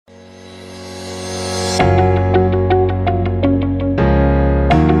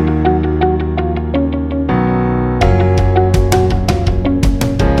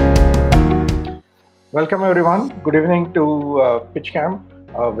Welcome everyone. Good evening to PitchCamp,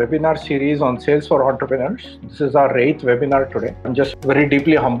 a webinar series on sales for entrepreneurs. This is our eighth webinar today. I'm just very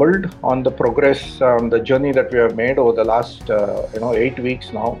deeply humbled on the progress, the journey that we have made over the last 8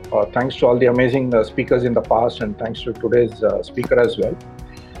 weeks now. Thanks to all the amazing speakers in the past, and thanks to today's speaker as well.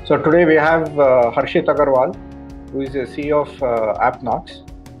 So today we have Harshit Agarwal, who is the CEO of AppNox,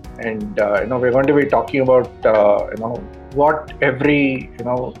 and we're going to be talking about what every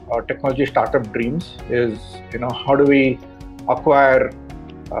technology startup dreams is. How do we acquire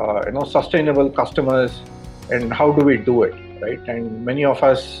sustainable customers, and how do we do it, right? And many of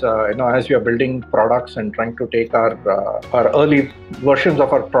us, as we are building products and trying to take our early versions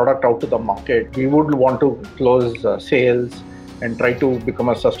of our product out to the market, we would want to close sales and try to become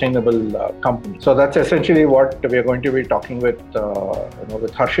a sustainable company. So that's essentially what we are going to be talking with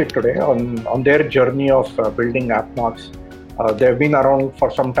Harshit today on their journey of building AppNox. They've been around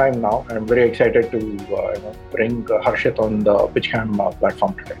for some time now, and I'm very excited to bring Harshit on the PitchCamp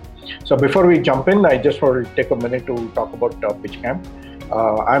platform today. So before we jump in, I just want to take a minute to talk about PitchCamp.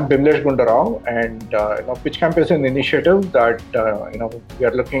 I'm Bimlesh Gundarao, and PitchCamp is an initiative that we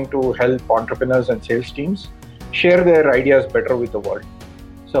are looking to help entrepreneurs and sales teams share their ideas better with the world.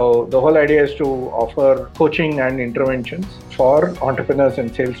 So the whole idea is to offer coaching and interventions for entrepreneurs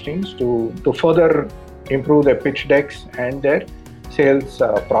and sales teams to further improve their pitch decks and their sales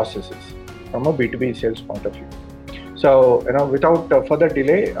processes from a B2B sales point of view. So without further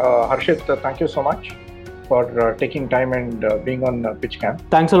delay, Harshit, thank you so much for taking time and being on PitchCamp.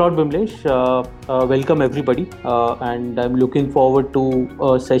 Thanks a lot, Bimlesh. Welcome everybody, and I'm looking forward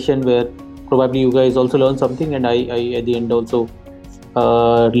to a session where probably you guys also learn something, and I at the end also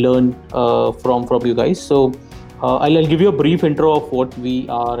learn from you guys. So I'll give you a brief intro of what we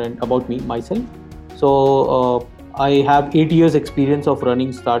are and about me myself. So I have 8 years experience of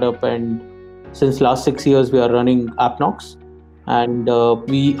running startup, and since last 6 years we are running AppNox, and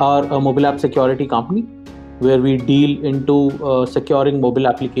we are a mobile app security company where we deal into securing mobile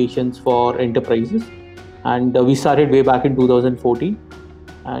applications for enterprises, and we started way back in 2014.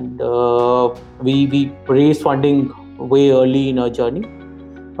 And we raised funding way early in our journey,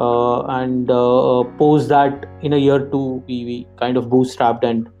 and post that in a year or two we kind of bootstrapped,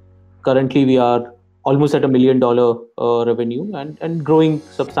 and currently we are almost at $1 million revenue and growing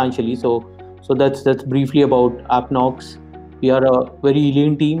substantially. So that's briefly about AppNox. We are a very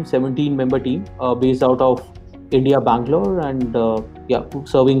lean team, 17 member team, based out of India, Bangalore, and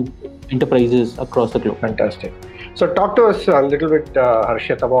serving enterprises across the globe. Fantastic. So talk to us a little bit,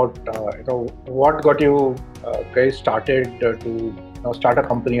 Harshit, about what got you guys started to start a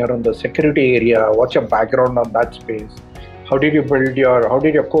company around the security area. What's your background on that space? How did you how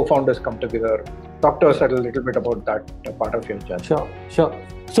did your co-founders come together? Talk to us a little bit about that part of your journey. Sure.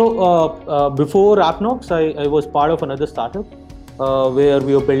 So before AppNox, I was part of another startup where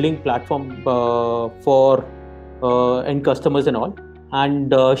we were building platform for end customers and all.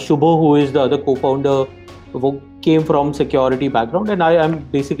 And Shubho, who is the other co-founder, came from security background, and I am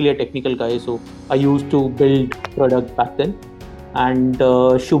basically a technical guy, so I used to build product back then. And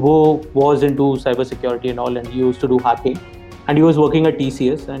Shubho was into cybersecurity and all, and he used to do hacking, and he was working at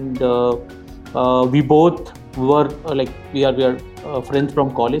TCS, and we both were we are friends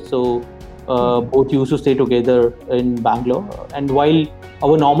from college, so both used to stay together in Bangalore. And while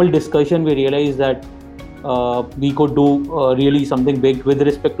our normal discussion, we realized that we could do really something big with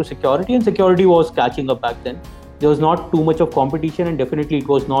respect to security, and security was catching up back then. There was not too much of competition, and definitely it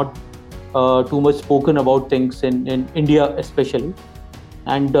was not too much spoken about things in India especially.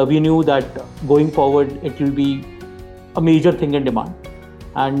 And we knew that going forward it will be a major thing in demand,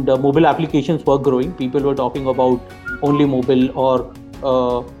 and mobile applications were growing. People were talking about only mobile, or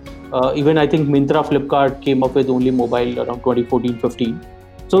even I think Myntra, Flipkart came up with only mobile around 2014-15.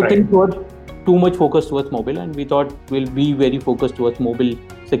 So things were too much focused towards mobile, and we thought we'll be very focused towards mobile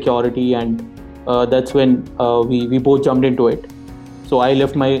security, and that's when we both jumped into it. So I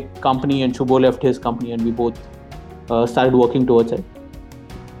left my company and Shubho left his company, and we both started working towards it.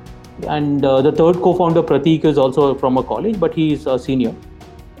 And the third co-founder, Prateek, is also from a college, but he is a senior.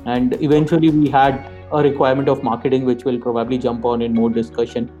 And eventually we had a requirement of marketing, which we'll probably jump on in more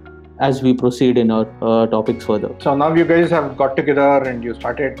discussion as we proceed in our topics further. So now you guys have got together and you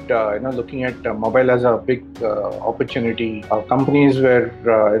started looking at mobile as a big opportunity. Companies were,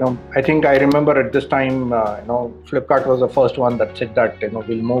 I think I remember at this time, Flipkart was the first one that said that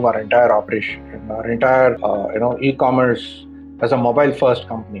we'll move our entire operation, our entire e-commerce as a mobile first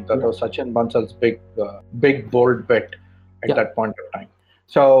company. That was Sachin Bansal's big bold bet at that point of time.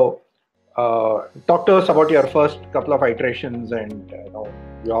 So Talk to us about your first couple of iterations and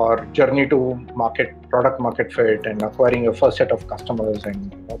your journey to product market fit, and acquiring your first set of customers,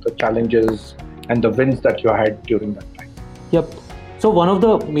 and the challenges and the wins that you had during that time. Yep. So one of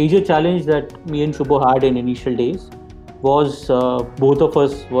the major challenge that me and Shubho had in initial days was both of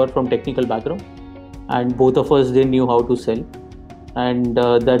us were from technical background, and both of us didn't knew how to sell, and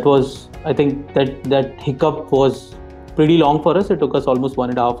that was, I think, that hiccup was pretty long for us. It took us almost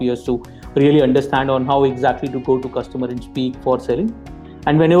 1.5 years to really understand on how exactly to go to customer and speak for selling.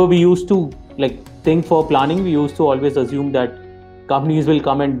 And whenever we used to think for planning, we used to always assume that companies will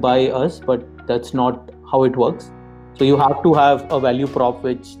come and buy us, but that's not how it works. So you have to have a value prop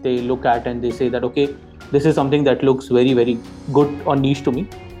which they look at and they say that, okay, this is something that looks very, very good or niche to me,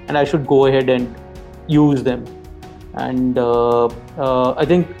 and I should go ahead and use them. And I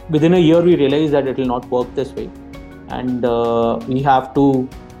think within a year we realized that it will not work this way, and we have to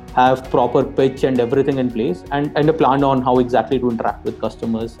have proper pitch and everything in place, and a plan on how exactly to interact with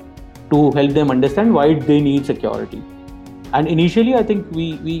customers to help them understand why they need security. And initially, I think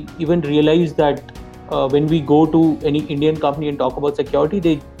we even realized that when we go to any Indian company and talk about security,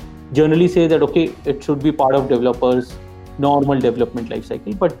 they generally say that, okay, it should be part of developers' normal development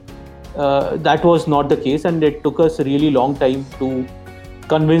lifecycle. But that was not the case, and it took us a really long time to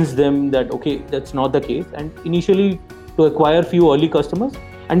convince them that, okay, that's not the case. And initially, to acquire few early customers,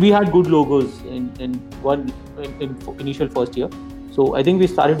 and we had good logos in initial first year. So I think we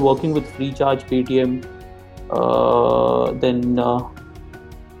started working with Freecharge, Paytm. Then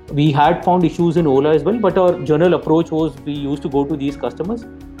we had found issues in Ola as well, but our general approach was we used to go to these customers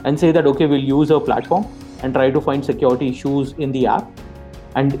and say that, okay, we'll use our platform and try to find security issues in the app.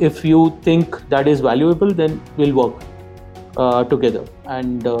 And if you think that is valuable, then we'll work together.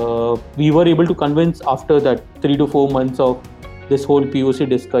 And we were able to convince, after that 3 to 4 months of this whole POC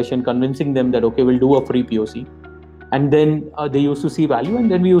discussion, convincing them that, okay, we'll do a free POC. And then they used to see value, and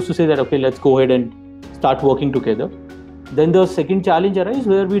then we used to say that, okay, let's go ahead and start working together. Then the second challenge arose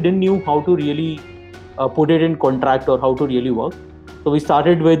where we didn't know how to really put it in contract or how to really work. So we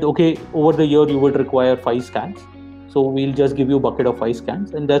started with, okay, over the year you would require 5 scans. So we'll just give you a bucket of 5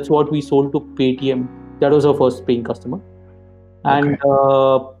 scans. And that's what we sold to Paytm. That was our first paying customer. Okay. And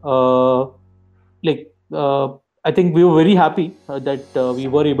I think we were very happy that we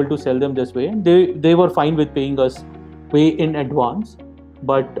were able to sell them this way. And they were fine with paying us way in advance.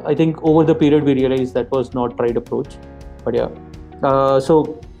 But I think over the period we realized that was not the right approach. But yeah,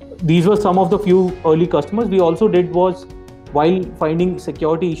 so these were some of the few early customers. We also did was, while finding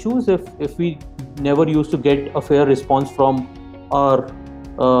security issues, if we never used to get a fair response from our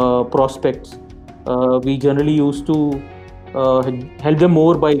prospects, we generally used to help them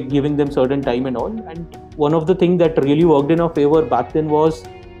more by giving them certain time and all. And one of the things that really worked in our favor back then was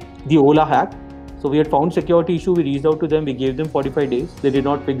the Ola hack. So we had found security issue, we reached out to them, we gave them 45 days, they did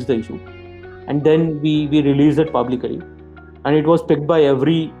not fix the issue. And then we released it publicly. And it was picked by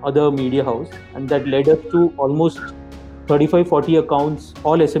every other media house. And that led us to almost 35-40 accounts,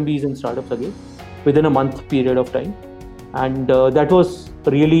 all SMBs and startups again, within a month period of time. And that was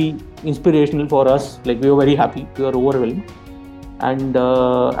really inspirational for us. We were very happy, we were overwhelmed. And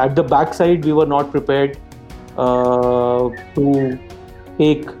at the backside, we were not prepared to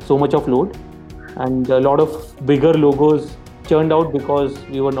take so much of load. And a lot of bigger logos churned out because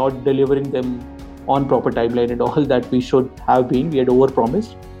we were not delivering them on proper timeline and all that we should have been. We had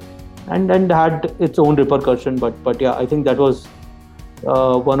overpromised and had its own repercussion. But yeah, I think that was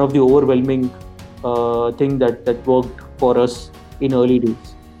one of the overwhelming thing that worked for us in early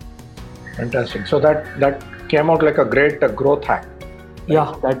days. Fantastic. So that came out like a great growth hack. Right?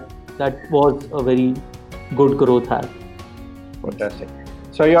 Yeah, that was a very good growth hack. Fantastic.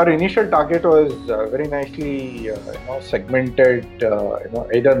 So your initial target was very nicely segmented,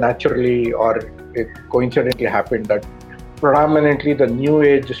 either naturally or it coincidentally happened that predominantly the new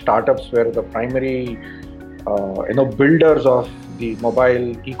age startups were the primary builders of the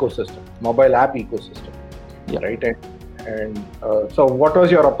mobile app ecosystem. Yeah. Right? And so what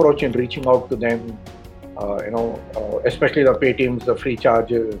was your approach in reaching out to them, especially the Paytms, the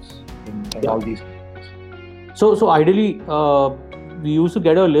Freecharges, and all these things? So ideally, we used to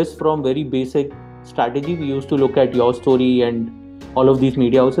get a list from very basic strategy. We used to look at Your Story and all of these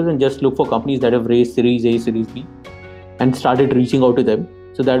media houses and just look for companies that have raised Series A, Series B, and started reaching out to them.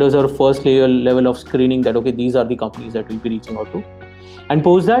 So that was our first level of screening, that okay, these are the companies that we'll be reaching out to. And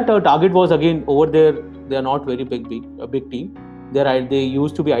post that, our target was again over there. They are not very a big team. They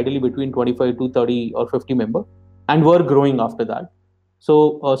used to be ideally between 25 to 30 or 50 members, and were growing after that.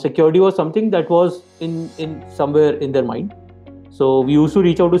 So security was something that was in somewhere in their mind. So we used to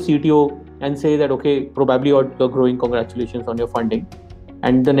reach out to CTO and say that, okay, probably you're growing, congratulations on your funding.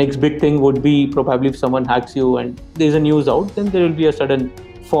 And the next big thing would be probably if someone hacks you and there's a news out, then there will be a sudden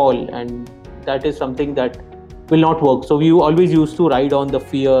fall. And that is something that will not work. So we always used to ride on the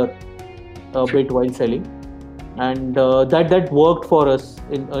fear a bit while selling. And that worked for us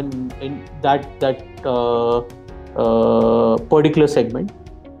in that particular segment,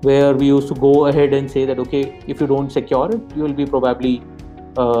 where we used to go ahead and say that, okay, if you don't secure it, you will be probably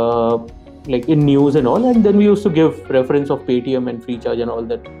like in news and all. And then we used to give reference of Paytm and Freecharge and all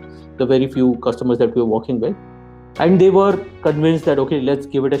that, the very few customers that we were working with, and they were convinced that, okay, let's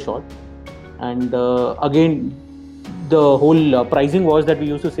give it a shot. And again, the whole pricing was that we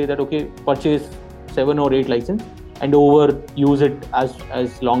used to say that, okay, purchase 7 or 8 license and use it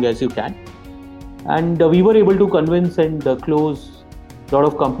as long as you can. And we were able to convince and close a lot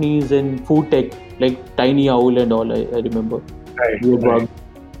of companies in food tech like Tiny Owl and all. I remember. Right.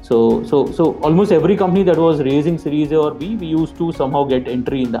 So almost every company that was raising Series A or B, we used to somehow get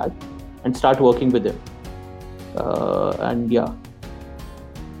entry in that and start working with them. And yeah.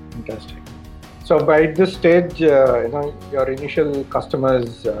 Fantastic. So by this stage, your initial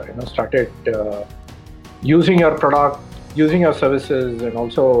customers, started using your product, using your services, and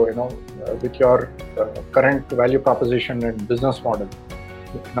also, with your current value proposition and business model,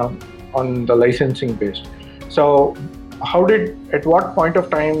 on the licensing based. So, at what point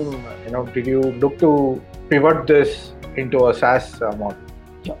of time, did you look to pivot this into a SaaS model?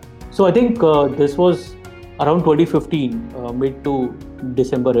 Yeah. So I think this was around 2015, mid to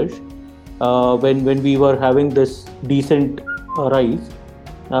December-ish, when we were having this decent rise,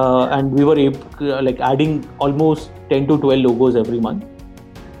 and we were adding almost 10 to 12 logos every month.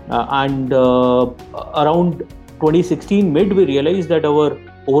 And around 2016 mid, we realized that our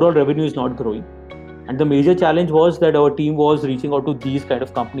overall revenue is not growing. And the major challenge was that our team was reaching out to these kind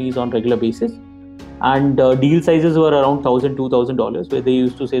of companies on regular basis. And deal sizes were around $1,000, $2,000, where they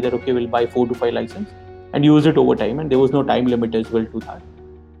used to say that, okay, we'll buy 4 to 5 licenses and use it over time. And there was no time limit as well to that.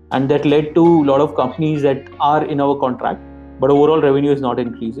 And that led to a lot of companies that are in our contract, but overall revenue is not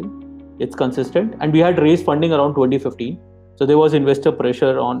increasing. It's consistent. And we had raised funding around 2015. So there was investor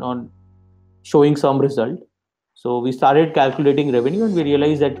pressure on showing some result. So we started calculating revenue and we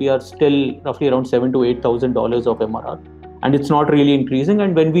realized that we are still roughly around $7,000 to $8,000 of MRR. And it's not really increasing.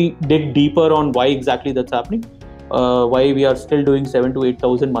 And when we dig deeper on why exactly that's happening, why we are still doing 7,000 to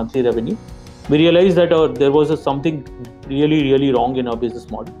 8,000 monthly revenue, we realized that there was something really, really wrong in our business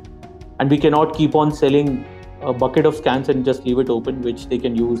model. And we cannot keep on selling a bucket of scans and just leave it open, which they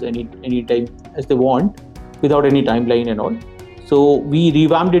can use any time as they want without any timeline and all. So we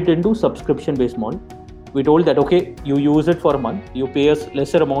revamped it into subscription-based model. We told that, okay, you use it for a month, you pay us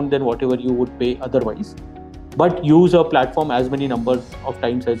lesser amount than whatever you would pay otherwise, but use our platform as many numbers of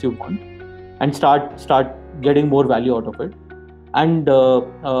times as you want and start getting more value out of it. And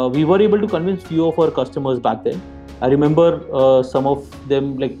we were able to convince few of our customers back then. I remember some of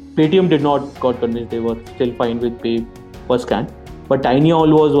them, like Paytm did not got convinced, they were still fine with pay per scan. But Tiny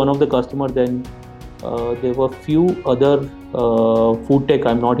Owl was one of the customers. Then there were few other food tech,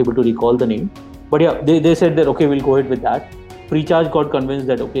 I'm not able to recall the name. But yeah, they said that, okay, we'll go ahead with that. Freecharge got convinced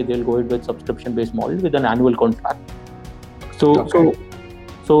that, okay, they'll go ahead with subscription-based model with an annual contract. So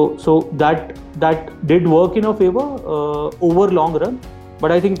that did work in our favor over long run.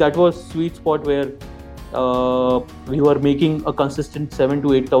 But I think that was sweet spot where we were making a consistent $7,000 to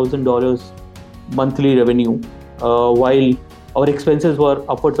 $8,000 monthly revenue, while our expenses were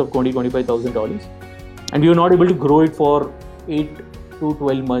upwards of $20,000 to $25,000, and we were not able to grow it for 8 to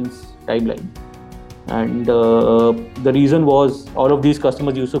 12 months timeline. And the reason was all of these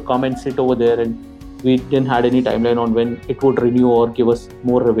customers used to come and sit over there, and we didn't had any timeline on when it would renew or give us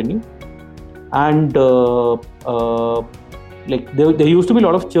more revenue. And there used to be a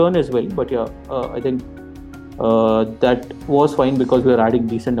lot of churn as well, but yeah, I think that was fine because we were adding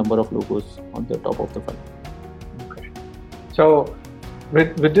decent number of logos on the top of the funnel. Okay. So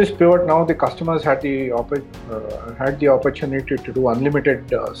with this pivot now, the customers had the opportunity to do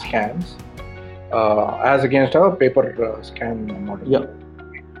unlimited scans as against a paper scan model. Yeah.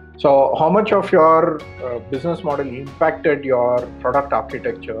 So how much of your business model impacted your product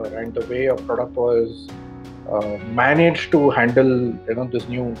architecture and the way your product was managed to handle this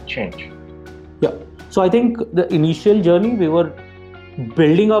new change? Yeah. So I think the initial journey, we were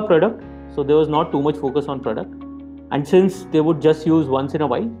building our product, so there was not too much focus on product. And since they would just use once in a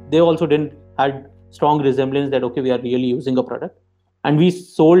while, they also didn't had strong resemblance that, okay, we are really using a product. And we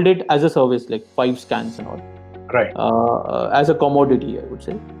sold it as a service, like 5 scans and all. Right. As a commodity, I would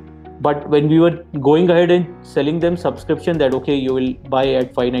say. But when we were going ahead and selling them subscription, that okay, you will buy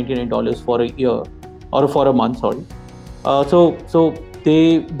at $599 for a year or for a month, sorry. So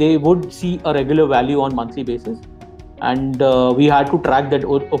they would see a regular value on monthly basis, and we had to track that.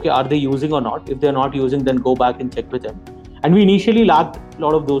 Okay, are they using or not? If they're not using, then go back and check with them. And we initially lacked a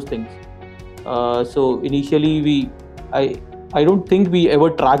lot of those things. So initially I don't think we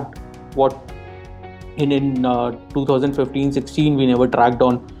ever tracked what in 2015-16 we never tracked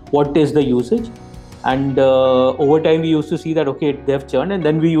on what is the usage, and over time we used to see that okay, they've churned, and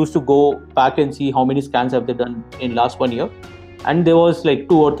then we used to go back and see how many scans have they done in last 1 year, and there was like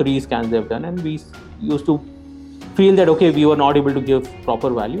 2 or 3 scans they've done, and we used to feel that okay, we were not able to give proper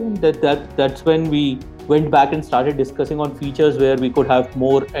value, and that's when we went back and started discussing on features where we could have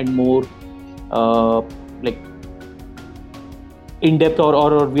more and more like in depth,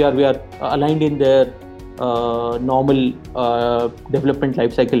 or we are aligned in their normal development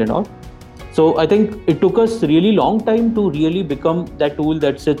life cycle and all. So I think it took us really long time to really become that tool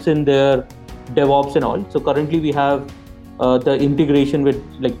that sits in their DevOps and all. So currently we have the integration with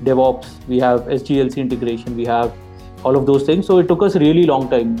like DevOps, we have SDLC integration, we have all of those things. So it took us really long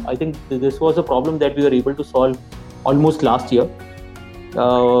time. I think this was a problem that we were able to solve almost last year,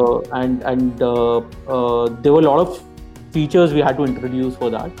 and there were a lot of features we had to introduce for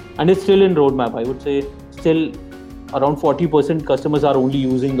that, and it's still in roadmap. I would say still around 40% customers are only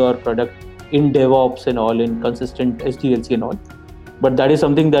using our product in DevOps and all, in consistent SDLC and all. But that is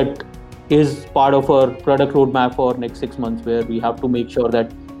something that is part of our product roadmap for next 6 months, where we have to make sure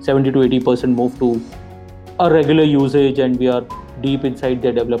that 70 to 80% move to a regular usage, and we are deep inside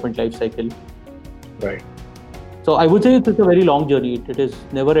their development life cycle. Right. So I would say it's a very long journey. It is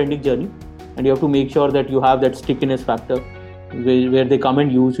never-ending journey, and you have to make sure that you have that stickiness factor where they come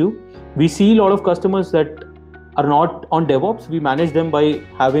and use you. We see a lot of customers that are not on DevOps. We manage them by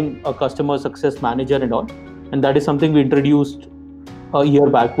having a customer success manager and all, and that is something we introduced a year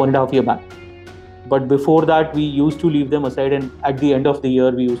back, 1.5 years back. But before that, we used to leave them aside, and at the end of the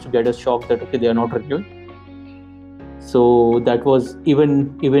year, we used to get a shock that okay, they are not renewing. So that was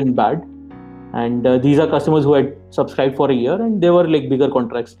even bad. And these are customers who had subscribed for a year, and they were like bigger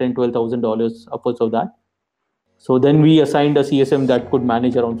contracts, $10,000-$12,000, upwards of that. So then we assigned a CSM that could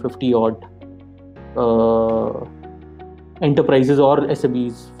manage around 50 odd enterprises or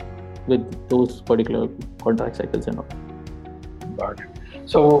SMEs with those particular contract cycles and all. Got it.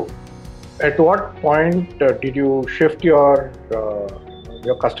 So at what point did you shift your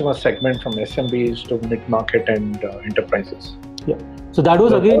customer segment from SMBs to mid-market and enterprises? Yeah. So that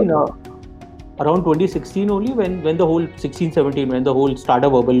was again around 2016 only, when the whole 16-17, when the whole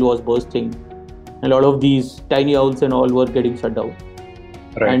startup bubble was bursting, a lot of these tiny owls and all were getting shut down.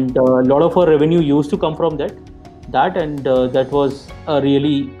 Right. And a lot of our revenue used to come from that, and that was a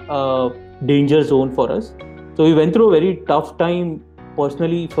really danger zone for us. So we went through a very tough time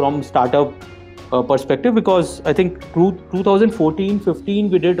personally from startup perspective, because I think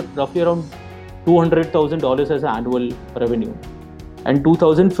 2014-15 we did roughly around $200,000 as annual revenue, and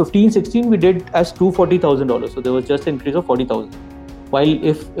 2015-16 we did as $240,000. So there was just an increase of 40,000. While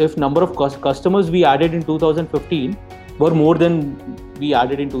if number of customers we added in 2015 were more than we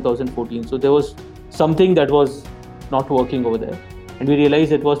added in 2014, so there was something that was not working over there, and we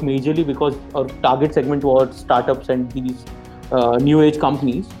realized it was majorly because our target segment was startups and these new age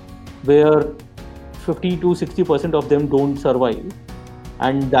companies, where 50 to 60% of them don't survive,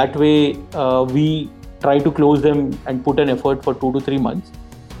 and that way we try to close them and put an effort for 2 to 3 months,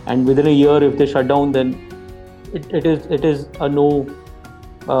 and within a year if they shut down, then it is a no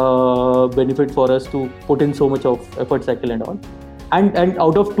benefit for us to put in so much of effort cycle and all. And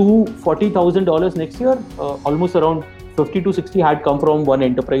out of $240,000 next year, almost around 50 to 60 had come from one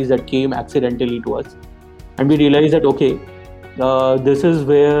enterprise that came accidentally to us, and we realized that okay, this is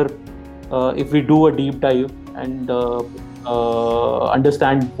where if we do a deep dive and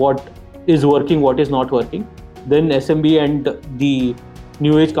understand what is working, what is not working, then SMB and the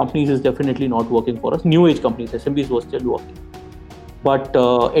new age companies is definitely not working for us. New age companies, SMBs were still working, but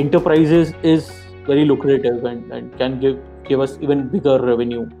enterprises is very lucrative and can give us even bigger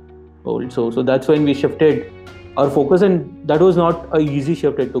revenue also. So that's when we shifted our focus, and that was not an easy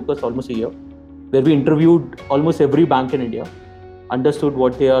shift. It took us almost a year, where we interviewed almost every bank in India, understood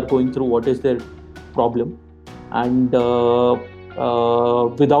what they are going through, what is their problem, and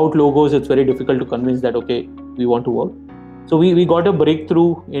without logos it's very difficult to convince that okay, we want to work. So we got a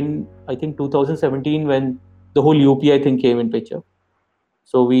breakthrough in I think 2017 when the whole UPI thing came in picture.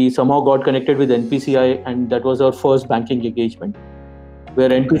 So we somehow got connected with NPCI, and that was our first banking engagement, where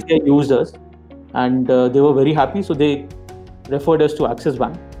NPCI used us, and they were very happy. So they referred us to Axis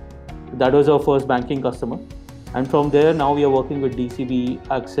Bank, That was our first banking customer. And from there, now we are working with DCB,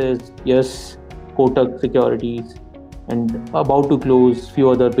 Axis, Yes, Kotak Securities, and about to close few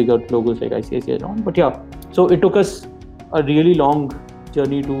other bigger logos like ICICI and on. But yeah, so it took us a really long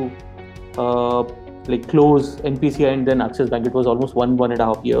journey to close NPCI and then Axis Bank. It was almost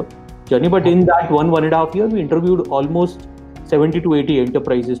 1.5 year journey. But in that 1.5 year, we interviewed almost 70 to 80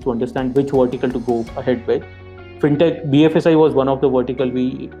 enterprises to understand which vertical to go ahead with. Fintech, BFSI was one of the vertical.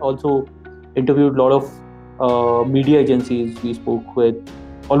 We also interviewed a lot of media agencies. We spoke with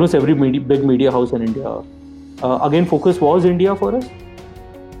almost every big media house in India. Again, focus was India for us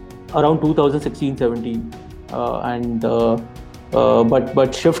around 2016-17,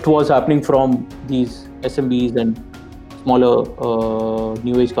 but shift was happening from these SMBs and smaller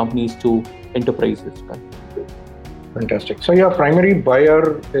new age companies to enterprises. Fantastic. So your primary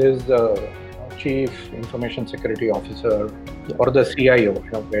buyer is Chief Information Security Officer or the CIO,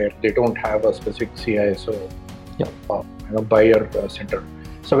 where they don't have a specific CISO buyer center.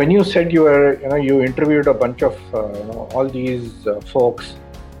 So when you said you interviewed a bunch of all these folks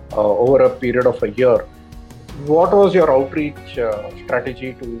over a period of a year, what was your outreach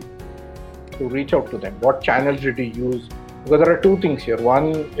strategy to reach out to them? What channels did you use? Because there are two things here.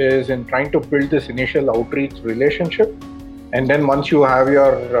 One is in trying to build this initial outreach relationship, and then once you have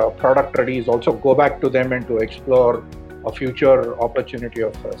your product ready, is also go back to them and to explore a future opportunity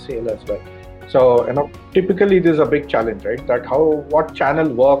of sale as well. So typically this is a big challenge, right? That what channel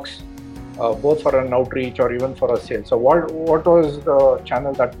works both for an outreach or even for a sale. So what was the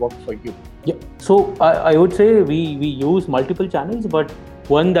channel that worked for you? Yeah. So I would say we use multiple channels, but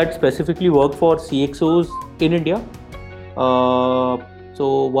one that specifically worked for CXOs in India.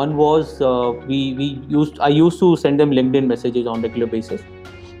 So one was I used to send them LinkedIn messages on regular basis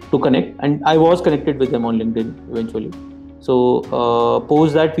to connect, and I was connected with them on LinkedIn eventually. So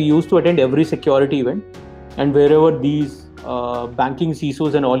post that, we used to attend every security event, and wherever these banking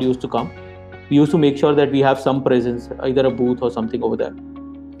CISOs and all used to come, we used to make sure that we have some presence, either a booth or something over there,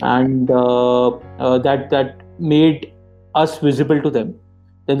 and that made us visible to them.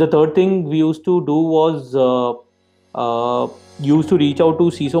 Then the third thing we used to do was used to reach out to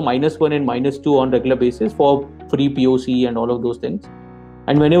CISO -1 and -2 on regular basis for free POC and all of those things.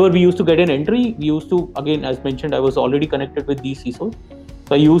 And whenever we used to get an entry, we used to, again, as mentioned, I was already connected with these CISOs.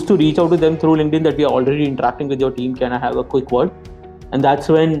 So I used to reach out to them through LinkedIn that we are already interacting with your team. Can I have a quick word? And that's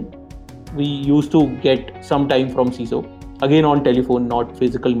when we used to get some time from CISO, again on telephone, not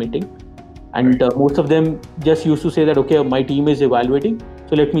physical meeting. And most of them just used to say that, okay, my team is evaluating,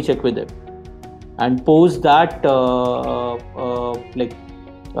 so let me check with them. And post that,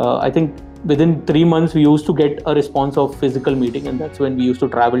 I think within 3 months, we used to get a response of physical meeting, and that's when we used to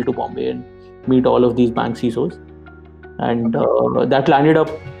travel to Bombay and meet all of these bank CISOs. And that landed up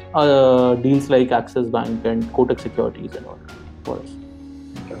deals like Axis Bank and Kotak Securities and all for us.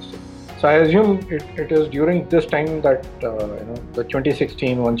 Interesting. So I assume it is during this time that the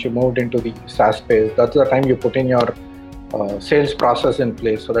 2016, once you moved into the SaaS space, that's the time you put in your sales process in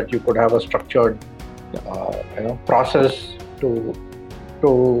place so that you could have a structured process to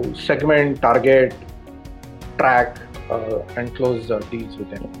segment, target, track, and close deals with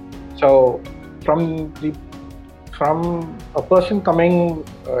them. So from a person coming,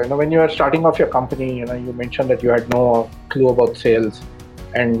 when you are starting off your company, you mentioned that you had no clue about sales,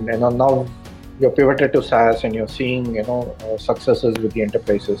 and now you're pivoted to SaaS and you're seeing successes with the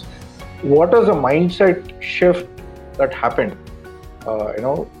enterprises. What is the mindset shift that happened?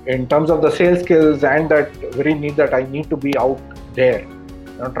 In terms of the sales skills and that very need that I need to be out there,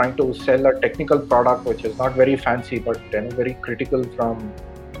 trying to sell a technical product which is not very fancy but very critical from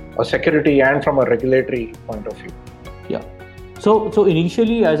a security and from a regulatory point of view. Yeah. So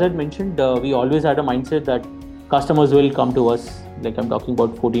initially, as I mentioned, we always had a mindset that customers will come to us, like I'm talking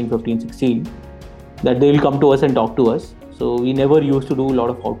about 14, 15, 16, that they will come to us and talk to us. So we never used to do a lot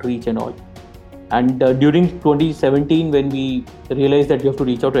of outreach and all. And during 2017, when we realized that you have to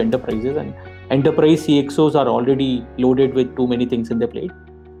reach out to enterprises, and enterprise CXOs are already loaded with too many things in their plate,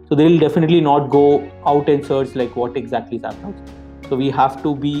 so they'll definitely not go out and search like what exactly is happening. So we have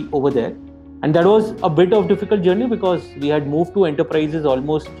to be over there. And that was a bit of difficult journey because we had moved to enterprises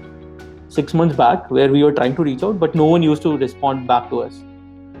almost 6 months back where we were trying to reach out, but no one used to respond back to us.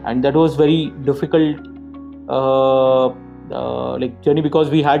 And that was very difficult journey because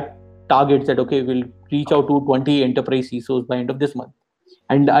we had targets that, okay, we'll reach out to 20 enterprise CISOs by end of this month.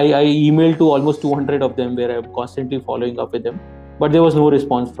 And I emailed to almost 200 of them where I'm constantly following up with them, but there was no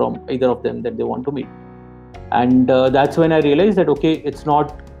response from either of them that they want to meet. And that's when I realized that, okay, it's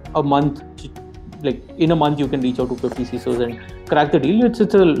not a month like in a month you can reach out to 50 CISOs and crack the deal. It's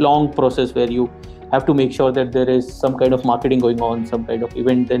a long process where you have to make sure that there is some kind of marketing going on, some kind of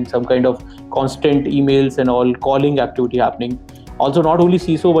event, and some kind of constant emails and all calling activity happening. Also, not only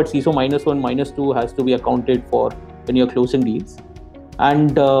CISO, but CISO -1, -2 has to be accounted for when you're closing deals.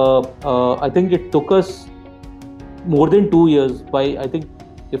 And I think it took us more than 2 years. I think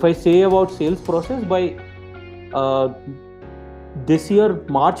if I say about sales process, by this year,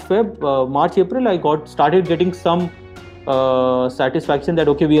 March, April, I started getting some satisfaction that,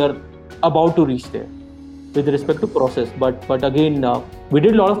 okay, we are about to reach there with respect to process. But again, we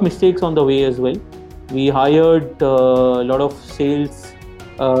did a lot of mistakes on the way as well. We hired a lot of sales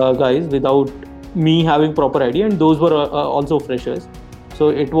guys without me having proper idea, and those were also freshers. So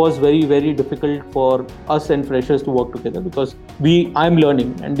it was very, very difficult for us and freshers to work together, because I'm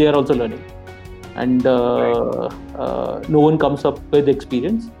learning and they are also learning, and no one comes up with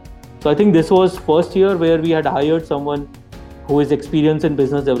experience. So I think this was first year where we had hired someone who is experienced in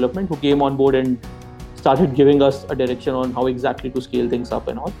business development, who came on board and started giving us a direction on how exactly to scale things up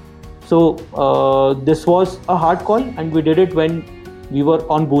and all. So this was a hard call, and we did it when we were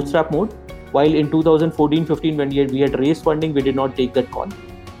on bootstrap mode. While in 2014-15, when we had raised funding, we did not take that call.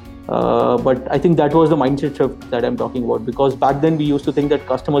 But I think that was the mindset shift that I'm talking about, because back then we used to think that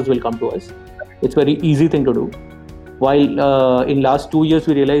customers will come to us. It's a very easy thing to do. While in last 2 years,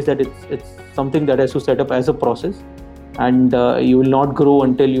 we realized that it's something that has to set up as a process, and you will not grow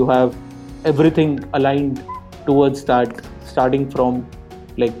until you have everything aligned towards that, starting from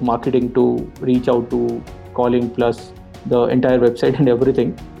like marketing to reach out to calling, plus the entire website and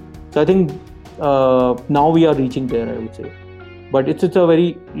everything. So I think now we are reaching there, I would say. But it's a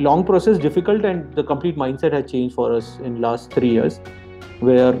very long process, difficult, and the complete mindset has changed for us in last 3 years,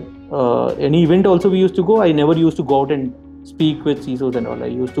 where any event also we used to go, I never used to go out and speak with CISOs and all. I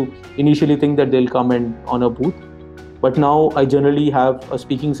used to initially think that they'll come and on a booth, but now I generally have a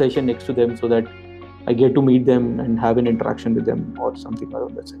speaking session next to them so that I get to meet them and have an interaction with them or something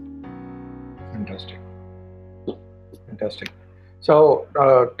around that side. Fantastic. So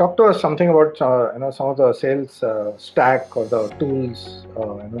talk to us something about some of the sales stack or the tools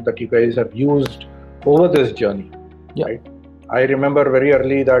that you guys have used over this journey. Yeah. Right? I remember very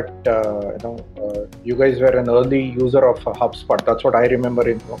early that you guys were an early user of HubSpot. That's what I remember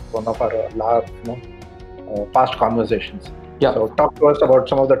in one of our last past conversations. Yeah. So talk to us about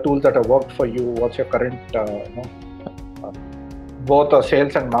some of the tools that have worked for you. What's your current both a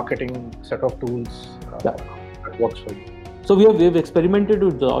sales and marketing set of tools that works for you? So we've experimented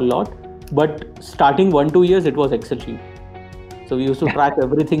with a lot, but starting 1-2 years, it was Excel sheet. So we used to track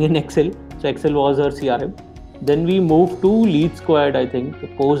everything in Excel. So Excel was our CRM. Then we moved to Lead Squared, I think.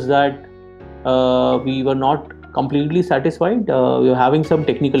 Post that, we were not completely satisfied. We were having some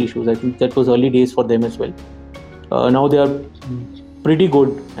technical issues. I think that was early days for them as well. Now they are pretty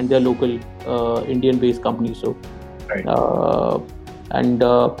good, and they're local Indian-based companies. So, right.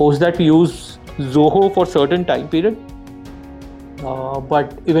 Post that we use Zoho for certain time period.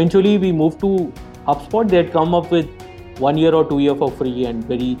 But eventually we moved to HubSpot. They had come up with 1 year or 2 year for free and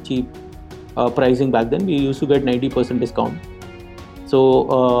very cheap pricing back then. We used to get 90% discount.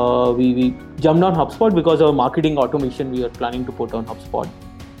 So we jumped on HubSpot because our marketing automation we are planning to put on HubSpot.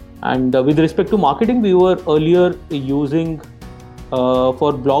 And with respect to marketing, we were earlier using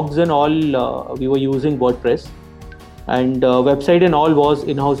for blogs and all, we were using WordPress, and website and all was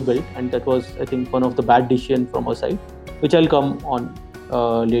in-house built, and that was, I think, one of the bad decisions from our side, which I'll come on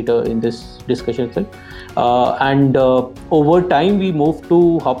later in this discussion itself. Over time, we moved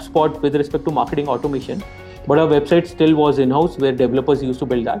to HubSpot with respect to marketing automation, but our website still was in-house where developers used to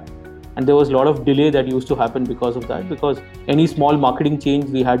build that. And there was a lot of delay that used to happen because of that, because any small marketing change,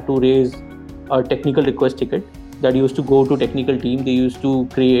 we had to raise a technical request ticket that used to go to technical team. They used to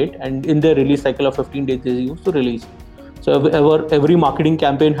create, and in their release cycle of 15 days, they used to release. So every marketing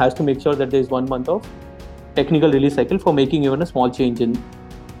campaign has to make sure that there is 1 month of technical release cycle for making even a small change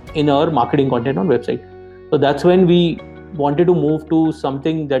in our marketing content on website. So that's when we wanted to move to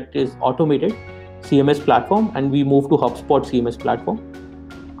something that is automated CMS platform, and we moved to HubSpot CMS platform.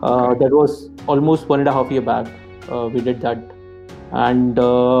 That was almost 1.5 years back. We did that. And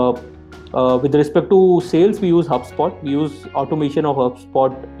with respect to sales, we use HubSpot. We use automation of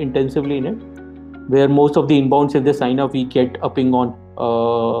HubSpot intensively in it, where most of the inbounds, if they sign up, we get a ping on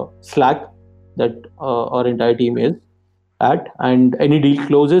Slack that our entire team is at, and any deal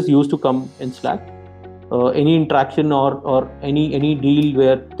closes used to come in Slack. Any interaction or any deal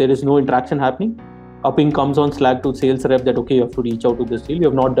where there is no interaction happening, a ping comes on Slack to sales rep that, okay, you have to reach out to this deal you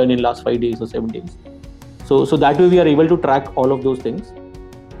have not done in last 5 days or 7 days. So that way we are able to track all of those things.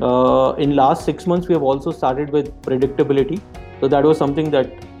 In last 6 months, we have also started with predictability. So that was something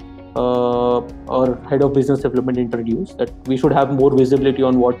that our head of business development introduced, that we should have more visibility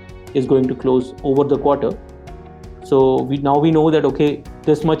on what is going to close over the quarter. So we know that, okay,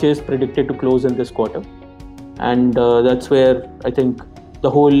 this much is predicted to close in this quarter. And that's where I think the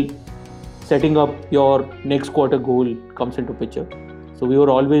whole setting up your next quarter goal comes into picture. So we were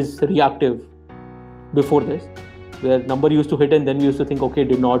always reactive before this, where number used to hit and then we used to think, okay,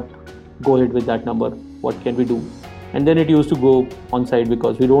 did not go ahead with that number, what can we do? And then it used to go on side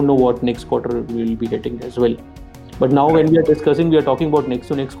because we don't know what next quarter we will be hitting as well. But now when we are discussing, we are talking about next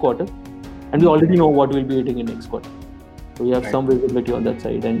to next quarter, and we already know what we'll be hitting in next quarter. So we have some visibility on that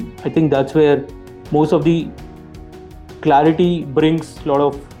side, and I think that's where most of the clarity brings a lot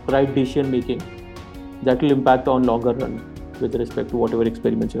of right decision making that will impact on longer run with respect to whatever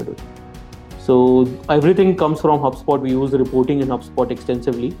experiments you're doing. So everything comes from HubSpot. We use reporting in HubSpot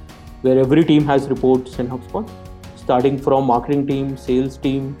extensively, where every team has reports in HubSpot, starting from marketing team, sales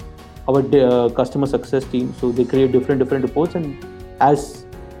team, our customer success team. So they create different reports, and as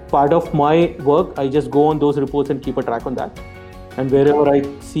part of my work, I just go on those reports and keep a track on that. And wherever I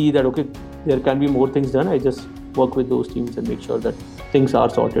see that, okay, there can be more things done, I just work with those teams and make sure that things are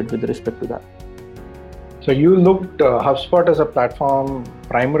sorted with respect to that. So you looked HubSpot as a platform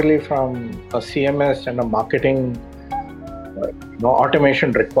primarily from a CMS and a marketing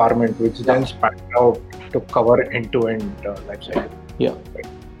automation requirement, which then spanned out to cover end-to-end lifecycle. Yeah. Right.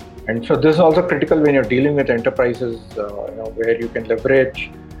 And so this is also critical when you're dealing with enterprises, where you can leverage,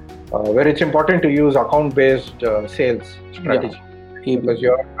 where it's important to use account-based sales strategy, because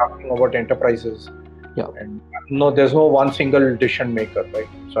you're talking about enterprises. Yeah. And there's no one single decision maker, right?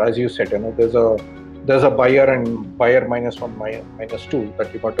 So as you said, there's a buyer and buyer minus one, minus two,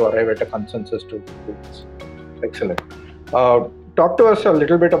 that you got to arrive at a consensus to do this. Excellent. Talk to us a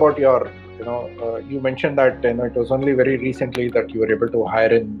little bit about your, you mentioned that it was only very recently that you were able to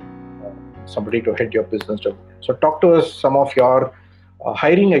hire in somebody to head your business development. So talk to us some of your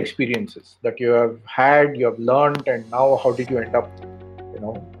hiring experiences that you have had, you have learned, and now how did you end up,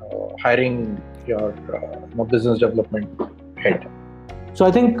 hiring your business development head? So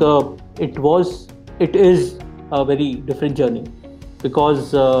I think it is a very different journey,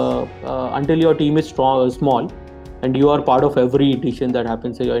 because until your team is small and you are part of every decision that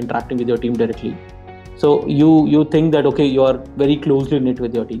happens, so you're interacting with your team directly. So you think that, okay, you are very closely knit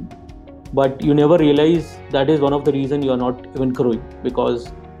with your team, but you never realize that is one of the reasons you are not even growing,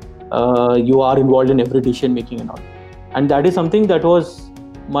 because you are involved in every decision making and all. And that is something that was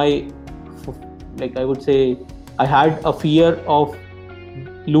I would say, I had a fear of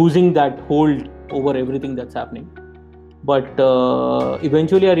losing that hold over everything that's happening. But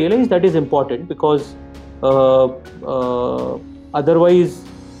eventually I realized that is important, because otherwise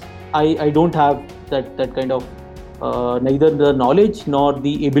I don't have that kind of neither the knowledge nor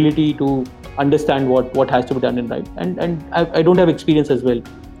the ability to understand what has to be done and right, and I don't have experience as well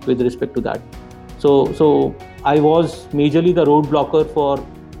with respect to that. So I was majorly the roadblocker for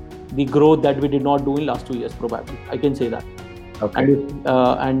the growth that we did not do in last 2 years, probably I can say that. Okay.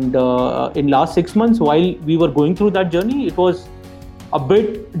 And in last 6 months, while we were going through that journey, it was a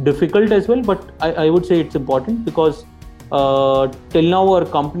bit difficult as well, but I would say it's important, because till now our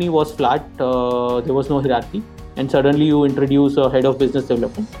company was flat, there was no hierarchy, and suddenly you introduce a head of business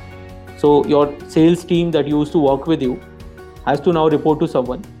development. So your sales team that used to work with you has to now report to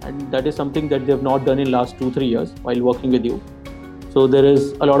someone, and that is something that they have not done in last 2-3 years while working with you. So there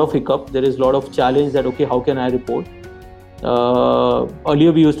is a lot of hiccup, there is a lot of challenge that, okay, how can I report?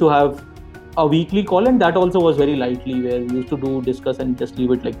 Earlier we used to have a weekly call, and that also was very lightly, where we used to discuss and just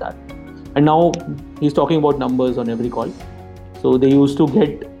leave it like that. And now he's talking about numbers on every call. So they used to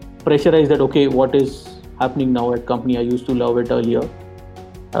get pressurized that, okay, what is happening now at company? I used to love it earlier,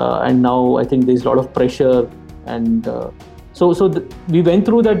 and now I think there's a lot of pressure, and we went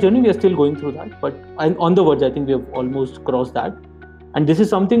through that journey. We are still going through that, but on the verge. I think we have almost crossed that. And this is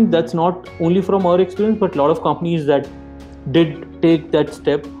something that's not only from our experience, but a lot of companies that did take that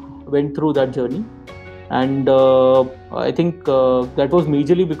step went through that journey. And I think that was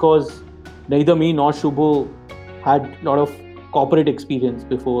majorly because neither me nor Shubho had a lot of corporate experience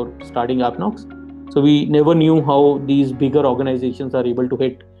before starting Appnox. So we never knew how these bigger organizations are able to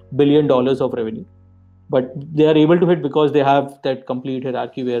hit $1 billion of revenue. But they are able to hit because they have that complete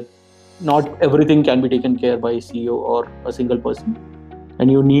hierarchy where not everything can be taken care by a CEO or a single person.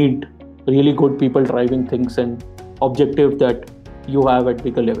 And you need really good people driving things and objective that you have at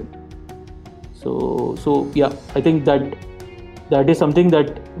bigger level. So yeah, I think that is something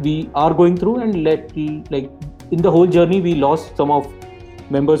that we are going through, and in the whole journey we lost some of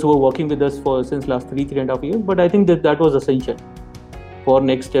members who are working with us for since last 3.5 years. But I think that was essential. For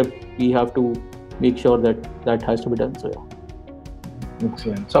next step, we have to make sure that has to be done. So yeah.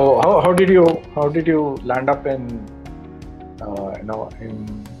 Excellent. So how did you land up in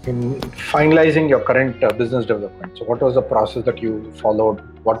finalizing your current business development? So what was the process that you followed?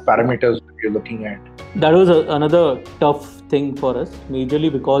 What parameters were you looking at? That was another tough thing for us,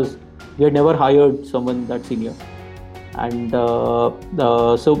 majorly because we had never hired someone that senior. And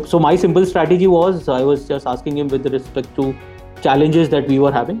so my simple strategy was, I was just asking him with respect to challenges that we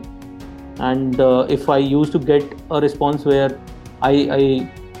were having, and if I used to get a response where I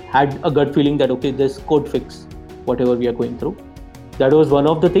had a gut feeling that okay, this could fix whatever we are going through, that was one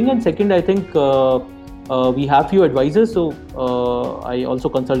of the thing. And second, I think we have few advisors, so I also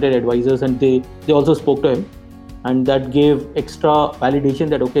consulted advisors, and they also spoke to him, and that gave extra validation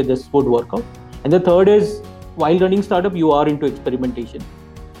that okay, this would work out. And the third is, while running startup, you are into experimentation.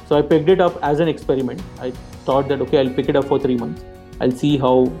 So I picked it up as an experiment. I thought that okay, I'll pick it up for 3 months. I'll see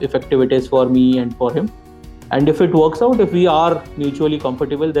how effective it is for me and for him. And if it works out, if we are mutually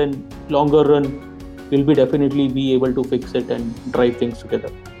comfortable, then longer run, we'll definitely be able to fix it and drive things together.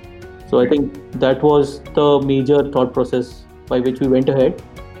 So I think that was the major thought process by which we went ahead.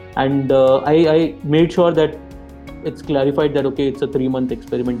 And I made sure that it's clarified that okay, it's a 3-month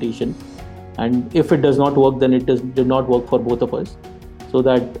experimentation. And if it does not work, then it did not work for both of us, so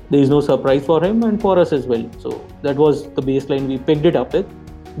that there is no surprise for him and for us as well. So that was the baseline we picked it up with,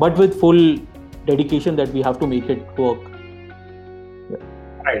 but with full dedication that we have to make it work. Yeah.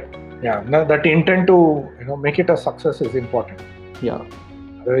 Right. Yeah. Now that intent to make it a success is important. Yeah.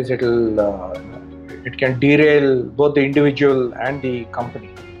 Otherwise, it can derail both the individual and the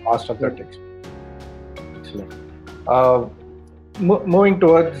company after that experience. Excellent. Moving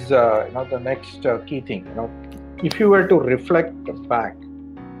towards the next key thing, if you were to reflect back,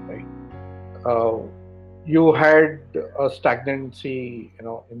 right, you had a stagnancy,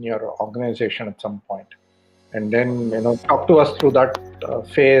 in your organization at some point, and then talk to us through that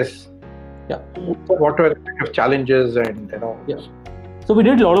phase. Yeah. What were the kind of challenges and Yeah. So we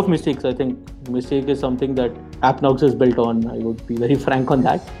did a lot of mistakes. I think mistake is something that Appnox is built on. I would be very frank on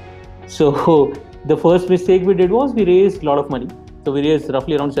that. So the first mistake we did was we raised a lot of money. So we raised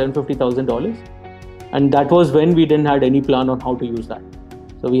roughly around $750,000, and that was when we didn't had any plan on how to use that.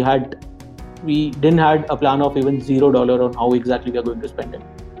 So we didn't had a plan of even $0 on how exactly we are going to spend it.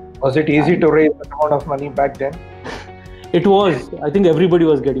 Was it easy to raise that amount of money back then? It was. I think everybody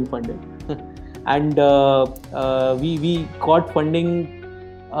was getting funded, and we got funding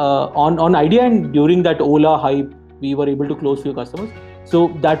on idea, and during that Ola hype, we were able to close few customers. So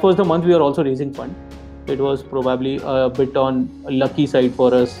that was the month we were also raising fund. It was probably a bit on a lucky side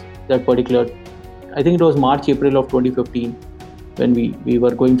for us, that particular. I think it was March, April of 2015 when we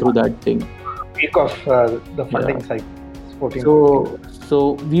were going through that thing. Peak of the funding cycle.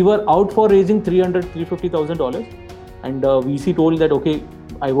 So we were out for raising $350,000, and VC told that okay,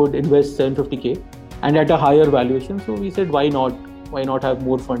 I would invest $750K and at a higher valuation. So we said, why not have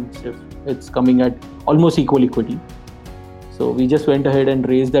more funds if it's coming at almost equal equity. So we just went ahead and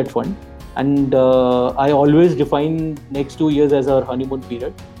raised that fund. And I always define next 2 years as our honeymoon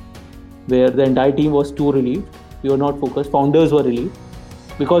period, where the entire team was too relieved. We were not focused. Founders were relieved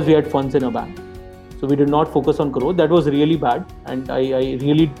because we had funds in a bank. So we did not focus on growth. That was really bad. And I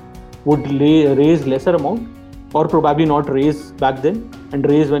really would raise lesser amount, or probably not raise back then and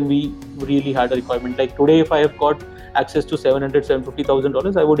raise when we really had a requirement. Like today, if I have got access to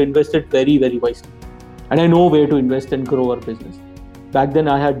 $750,000, I would invest it very, very wisely. And I know where to invest and grow our business. Back then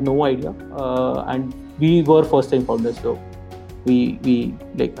I had no idea, and we were first-time founders. So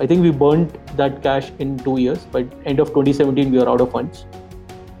I think we burnt that cash in 2 years. By end of 2017, we were out of funds.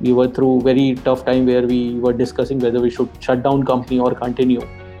 We were through very tough time where we were discussing whether we should shut down company or continue.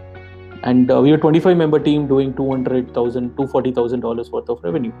 And we were 25-member team doing $200,000, $240,000 worth of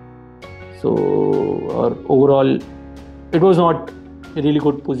revenue. So our overall, it was not a really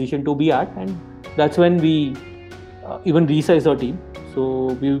good position to be at, and that's when we even resized our team.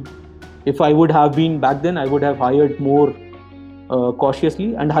 So if I would have been back then, I would have hired more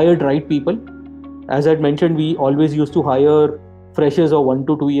cautiously and hired right people. As I mentioned, we always used to hire freshers of 1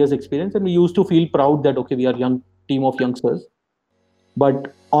 to 2 years experience, and we used to feel proud that okay, we are a young team of youngsters.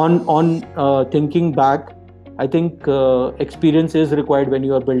 But on thinking back, I think experience is required when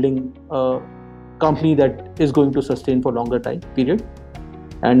you are building a company that is going to sustain for longer time period.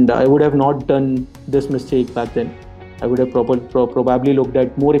 And I would have not done this mistake back then. I would have probably looked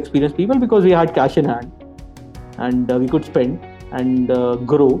at more experienced people, because we had cash in hand and we could spend and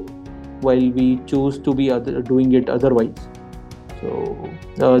grow while we choose to be doing it otherwise.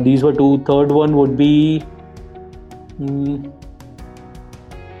 So these were two. Third one would be,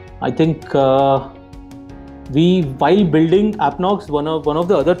 I think while building Appnox, one of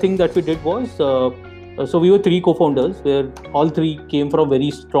the other things that we did was, so we were three co-founders, where all three came from very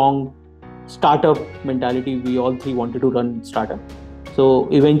strong startup mentality. We all three wanted to run startup. So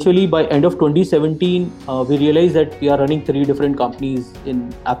eventually, by end of 2017, we realized that we are running three different companies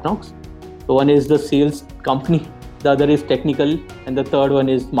in Appnox. So one is the sales company, the other is technical, and the third one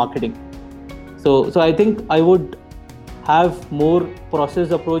is marketing. So I think I would have more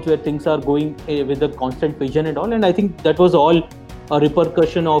process approach where things are going with a constant vision and all. And I think that was all a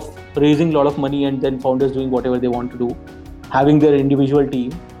repercussion of raising a lot of money and then founders doing whatever they want to do, having their individual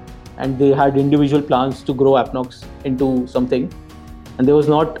team, and they had individual plans to grow Appnox into something. And there was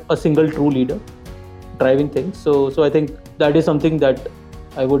not a single true leader driving things. So I think that is something that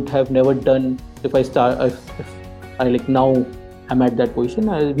I would have never done if I like now I'm at that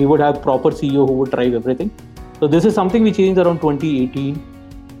position. We would have proper CEO who would drive everything. So this is something we changed around 2018,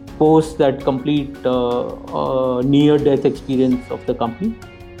 post that complete near-death experience of the company.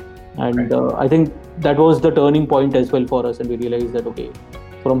 And I think that was the turning point as well for us. And we realized that, okay,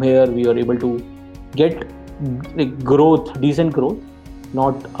 from here we are able to get growth, decent growth,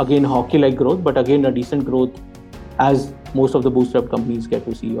 not again hockey-like growth, but again a decent growth as most of the bootstrap companies get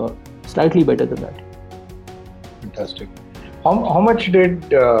to see, or slightly better than that. Fantastic. How much did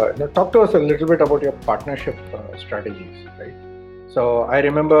talk to us a little bit about your partnership strategies, right? So I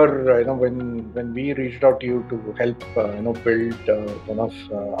remember when we reached out to you to help build one of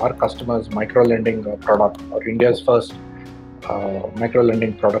our customers' micro lending product, or India's first micro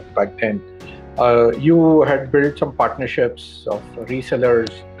lending product back then. You had built some partnerships of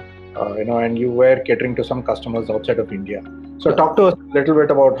resellers, and you were catering to some customers outside of India. So talk to us a little bit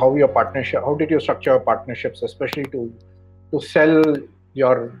about how did you structure your partnerships, especially to sell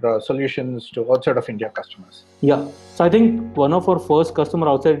your solutions to outside of India customers? Yeah. So I think one of our first customer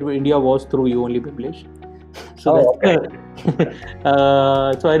outside India was through you only, Biblesh. So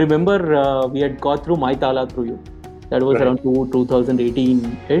so I remember we had got through MyTala through you. That was around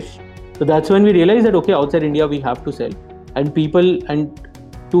 2018-ish. So that's when we realized that, okay, outside India we have to sell. And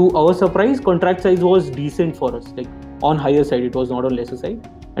to our surprise, contract size was decent for us, like on higher side, it was not on lesser side.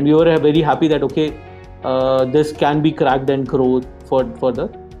 And we were very happy that, okay, this can be cracked and grow further.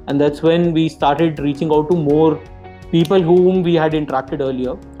 And that's when we started reaching out to more people whom we had interacted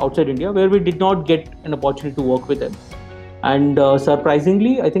earlier outside India, where we did not get an opportunity to work with them. And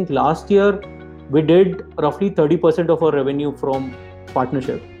surprisingly, I think last year we did roughly 30% of our revenue from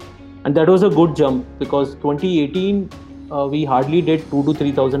partnership. And that was a good jump, because 2018 we hardly did $2,000 to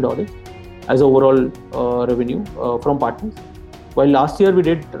 $3,000 as overall revenue from partners, while last year we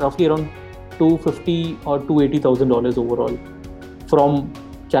did roughly around $250,000 or $280,000 overall from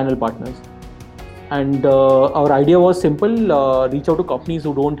channel partners. And our idea was simple: reach out to companies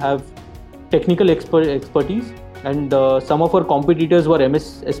who don't have technical expertise. And some of our competitors were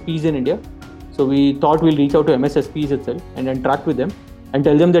MSSPs in India, so we thought we'll reach out to MSSPs itself and interact with them and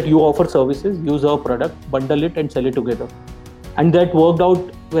tell them that you offer services, use our product, bundle it and sell it together. And that worked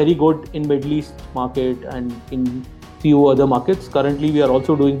out very good in Middle East market and in few other markets. Currently we are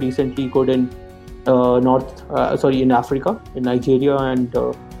also doing decently good in in Africa, in Nigeria and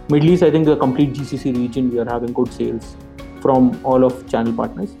Middle East. I think the complete GCC region we are having good sales from all of channel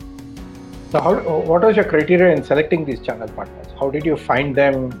partners. So what was your criteria in selecting these channel partners? How did you find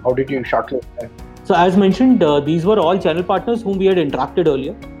them? How did you shortlist them? So as mentioned, these were all channel partners whom we had interacted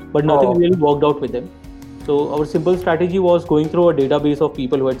earlier, but nothing really worked out with them. So our simple strategy was going through a database of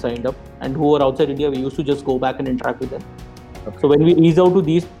people who had signed up and who were outside India. We used to just go back and interact with them. Okay. So when we reached out to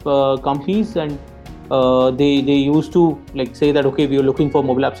these companies, and they used to say that, okay, we are looking for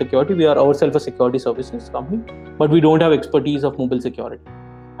mobile app security. We are ourselves a security services company, but we don't have expertise of mobile security.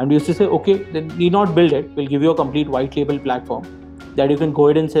 And we used to say, okay, then we not build it. We'll give you a complete white label platform that you can go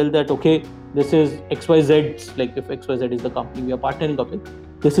ahead and sell that, okay, this is XYZ, like if XYZ is the company we are partnering up with,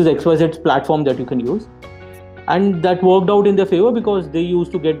 this is XYZ's platform that you can use. And that worked out in their favor, because they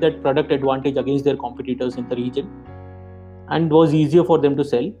used to get that product advantage against their competitors in the region, and was easier for them to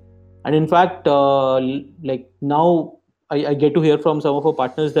sell. And in fact, now I get to hear from some of our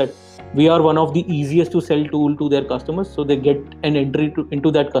partners that we are one of the easiest to sell tool to their customers. So they get an entry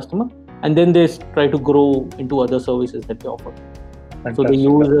into that customer, and then they try to grow into other services that they offer. Fantastic. So they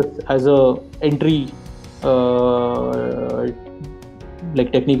use us as a entry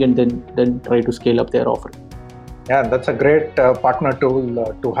technique, and then try to scale up their offering. Yeah, that's a great partner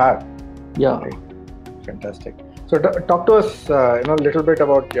tool to have. Yeah. Right. Fantastic. So talk to us, a little bit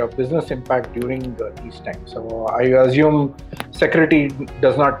about your business impact during these times. So I assume security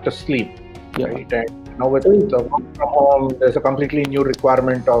does not sleep, right? And now with the work from home, there's a completely new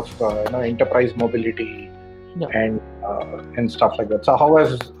requirement of enterprise mobility and stuff like that. So how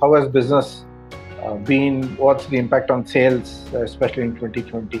has business been? What's the impact on sales, especially in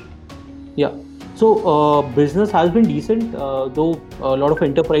 2020? Yeah. So business has been decent, though a lot of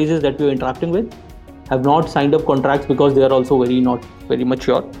enterprises that we are interacting with have not signed up contracts because they are also not very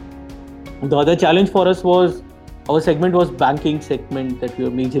mature. The other challenge for us was our segment was banking segment that we were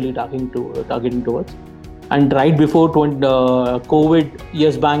majorly targeting towards. And right before COVID,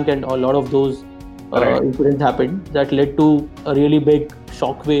 Yes Bank and a lot of those incidents happened that led to a really big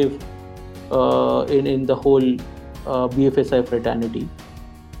shockwave in the whole BFSI fraternity.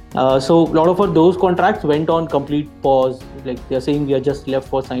 So a lot of those contracts went on complete pause. Like they're saying, we are just left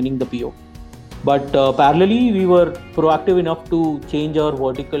for signing the PO. But parallelly, we were proactive enough to change our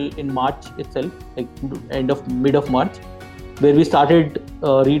vertical in March itself, like mid of March, where we started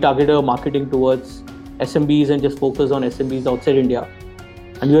retargeted our marketing towards SMBs and just focus on SMBs outside India.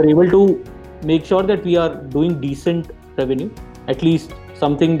 And we were able to make sure that we are doing decent revenue, at least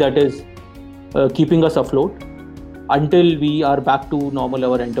something that is keeping us afloat until we are back to normal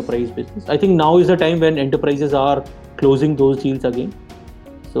our enterprise business. I think now is the time when enterprises are closing those deals again.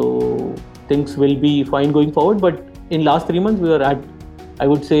 So things will be fine going forward, but in last 3 months we were at, I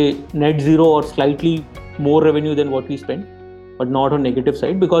would say, net zero or slightly more revenue than what we spent, but not on negative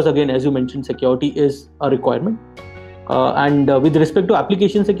side, because again, as you mentioned, security is a requirement. And with respect to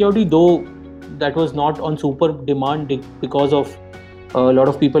application security, though that was not on super demand because of a lot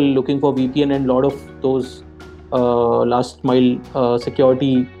of people looking for VPN and a lot of those last mile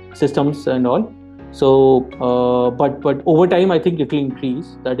security systems and all. So, but over time, I think it will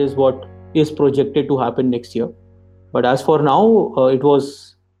increase. That is what is projected to happen next year. But as for now, it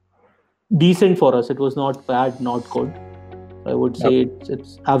was decent for us. It was not bad, not good. I would say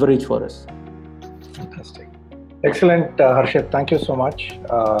it's average for us. Fantastic. Excellent, Harshit. Thank you so much.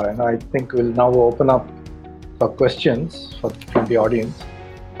 And I think we'll now open up for questions from the audience.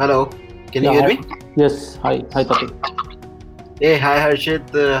 Hello. Can you hear me? Yes. Hi, Kapil. Hey, hi Harshit.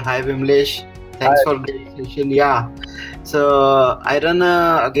 Hi Vimlesh. Thanks for the session. Yeah. So I run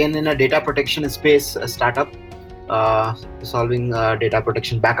again in a data protection space, a startup, solving data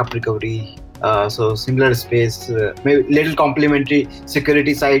protection backup recovery. So similar space, maybe little complementary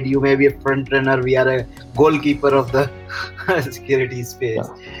security side. You may be a front runner. We are a goalkeeper of the security space.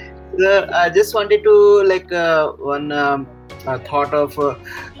 So I just wanted to one thought of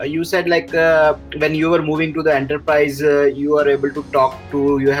you said when you were moving to the enterprise, you are able to talk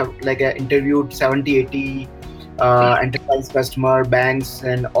to, you have interviewed 70-80 enterprise customer, banks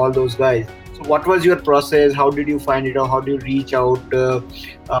and all those guys. So what was your process? How did you find it, or how do you reach out?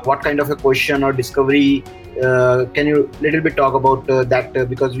 What kind of a question or discovery? Can you little bit talk about that,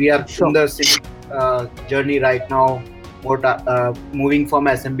 because we are in the same journey right now, more moving from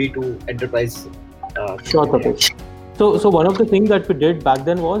SMB to enterprise. Sure, Kapil. So one of the things that we did back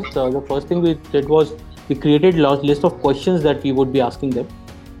then was, the first thing we did was we created a list of questions that we would be asking them,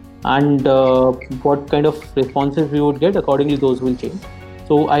 and what kind of responses we would get, accordingly those will change.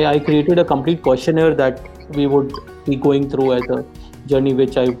 So I created a complete questionnaire that we would be going through as a journey,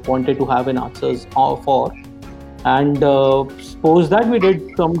 which I wanted to have an answers for. And suppose that we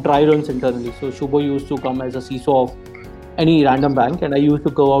did some dry runs internally. So Shubho used to come as a CISO of any random bank, and I used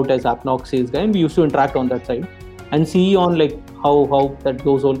to go out as AppNox sales guy, and we used to interact on that side and see on how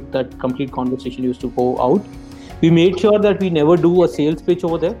that complete conversation used to go out. We made sure that we never do a sales pitch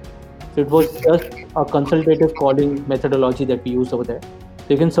over there. So it was just a consultative calling methodology that we used over there. So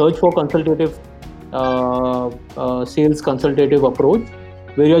you can search for consultative sales consultative approach,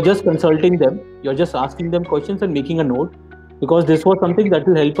 where you're just consulting them, you're just asking them questions and making a note, because this was something that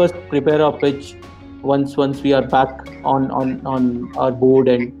will help us prepare our pitch once we are back on our board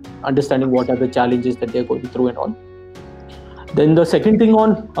and understanding what are the challenges that they're going through and all. Then the second thing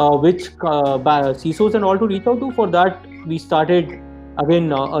on which CISOs and all to reach out to, for that we started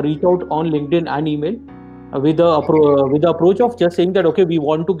again a reach out on LinkedIn and email with the approach of just saying that, okay, we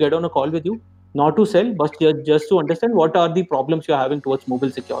want to get on a call with you, not to sell, but just to understand what are the problems you're having towards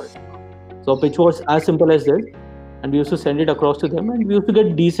mobile security. So pitch was as simple as this, and we used to send it across to them, and we used to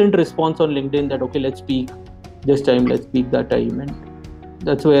get decent response on LinkedIn that, okay, let's speak this time, let's speak that time, and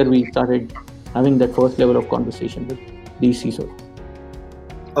that's where we started having that first level of conversation with these CISOs.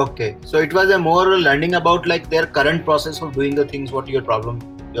 Okay, so it was a more learning about their current process of doing the things, what your problem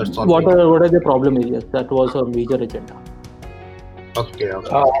you're solving. What are the problem areas? That was a major agenda. Okay.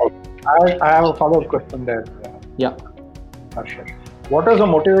 I have a follow-up question there. Yeah. Harshit. What was the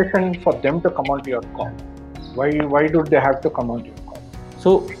motivation for them to come onto your call? Why did they have to come onto your call?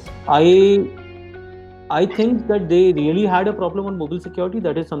 So I think that they really had a problem on mobile security.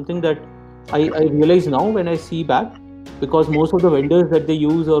 That is something that I realize now when I see back, because most of the vendors that they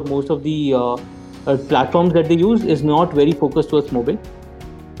use or most of the platforms that they use is not very focused towards mobile,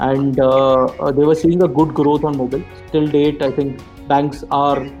 and they were seeing a good growth on mobile. Till date, I think banks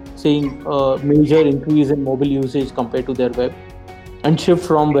are seeing a major increase in mobile usage compared to their web, and shift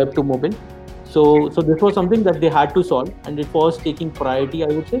from web to mobile. So this was something that they had to solve, and it was taking priority, I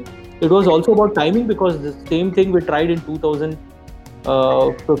would say. It was also about timing, because the same thing we tried in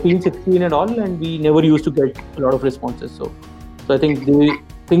 2015, 16 and all, and we never used to get a lot of responses. So I think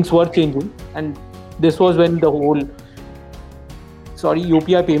things were changing, and this was when the whole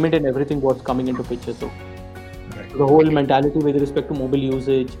UPI payment and everything was coming into picture. So the whole mentality with respect to mobile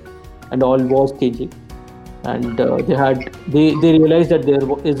usage and all was changing, and they realized that there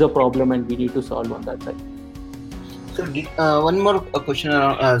is a problem and we need to solve on that side. So one more question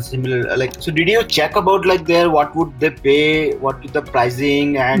around similar, so did you check about what would they pay, what is the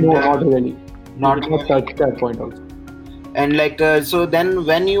pricing, and no, not really. Not touch that point also. And so then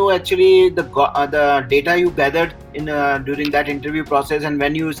when you actually the data you gathered in during that interview process, and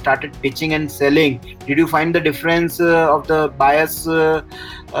when you started pitching and selling, did you find the difference of the biasness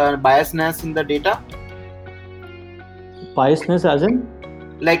in the data? Biasness as in?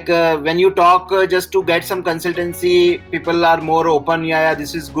 When you talk just to get some consultancy, people are more open. Yeah,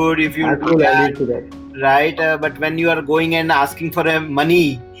 this is good if you do that, right? But when you are going and asking for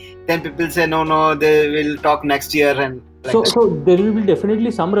money, then people say no, they will talk next year. And so there will be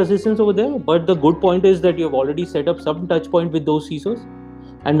definitely some resistance over there. But the good point is that you have already set up some touch point with those CISOs,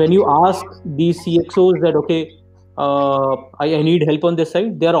 and when you ask these CXOs that I need help on this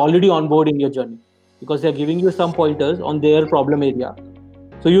side, they are already on board in your journey, because they are giving you some pointers on their problem area.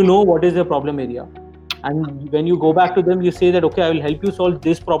 So you know what is their problem area, and when you go back to them, you say that I will help you solve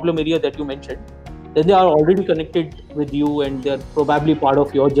this problem area that you mentioned. Then they are already connected with you, and they're probably part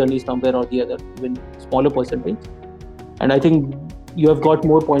of your journey somewhere or the other, even smaller percentage. And I think you have got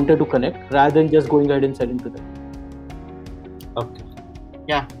more pointer to connect rather than just going ahead and selling to them. Okay.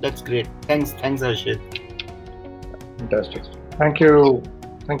 Yeah, that's great. Thanks Harshit. Fantastic. Thank you,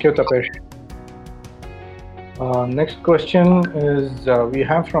 Tapesh. Next question is we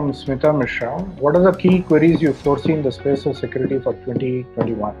have from Smita Mishra. What are the key queries you foresee in the space of security for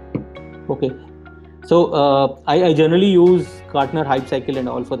 2021? Okay. So I generally use Gartner Hype Cycle and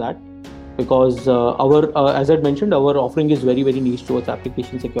all for that, because as I mentioned, our offering is very, very niche towards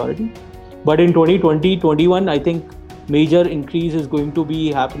application security. But in 2020-21, I think major increase is going to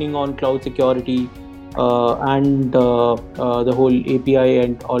be happening on cloud security and the whole API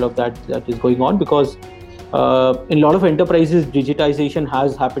and all of that is going on, because in a lot of enterprises, digitization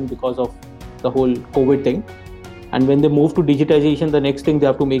has happened because of the whole COVID thing. And when they move to digitization, the next thing they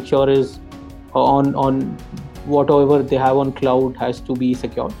have to make sure is on whatever they have on cloud has to be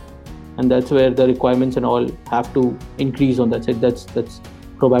secure. And that's where the requirements and all have to increase on that side. That's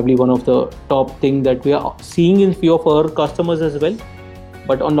probably one of the top thing that we are seeing in few of our customers as well.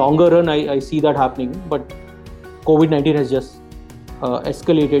 But on longer run, I see that happening. But COVID-19 has just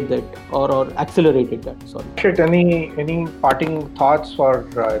escalated that or accelerated that. Sorry. Shit, any parting thoughts for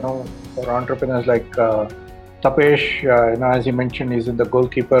for entrepreneurs like Tapesh? As you mentioned, is in the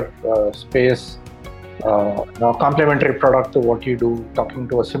goalkeeper space. Complementary product to what you do, talking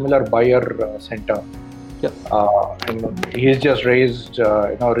to a similar buyer center. Yeah. And he's just raised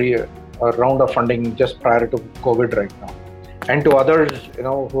a round of funding just prior to COVID right now. And to others,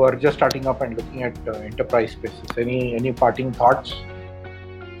 who are just starting up and looking at enterprise spaces, any parting thoughts?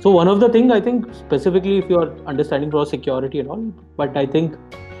 So one of the things, I think, specifically if you are understanding for security and all, but I think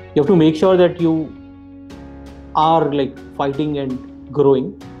you have to make sure that you are fighting and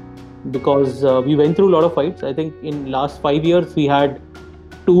growing, because we went through a lot of fights. I think in last 5 years, we had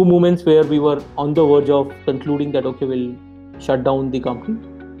 2 moments where we were on the verge of concluding that, we'll shut down the company,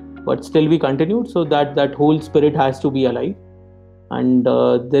 but still we continued. So that whole spirit has to be alive. And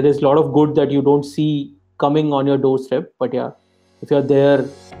there is a lot of good that you don't see coming on your doorstep. But yeah, if you're there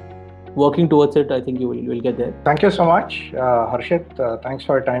working towards it, I think you will get there. Thank you so much, Harshit. Thanks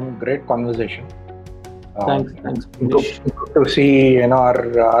for your time. Great conversation. Thanks. Good to see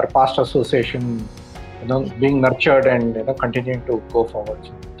our past association being nurtured and continuing to go forward.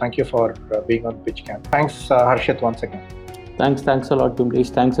 So thank you for being on PitchCamp. Thanks, Harshit, once again. Thanks a lot, Bimlesh.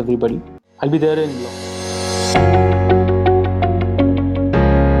 Thanks everybody. I'll be there in long.